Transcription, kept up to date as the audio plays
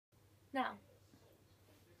Now,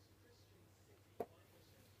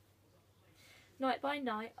 night by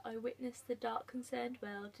night I witness the dark concerned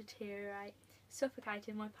world deteriorate,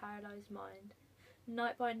 suffocating my paralysed mind.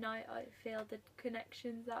 Night by night I feel the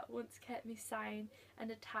connections that once kept me sane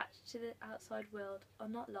and attached to the outside world are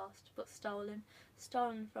not lost, but stolen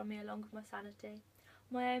from me along with my sanity.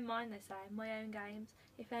 My own mind, they say, my own games,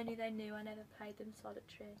 if only they knew I never played them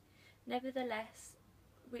solitary. Nevertheless,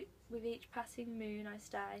 with each passing moon I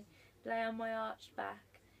stay, lay on my arched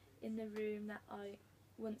back, in the room that I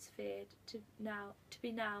once feared, to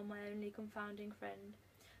be now my only confounding friend.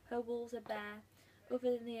 Her walls are bare,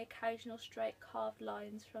 other than the occasional straight carved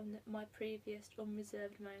lines from my previous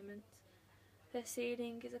unreserved moments. Her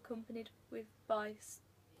ceiling is accompanied by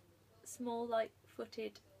small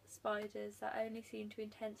light-footed spiders that only seem to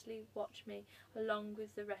intensely watch me along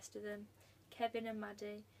with the rest of them, Kevin and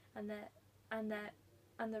Maddie, and their and their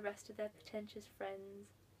and the rest of their pretentious friends.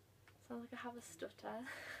 Sounds like I have a stutter.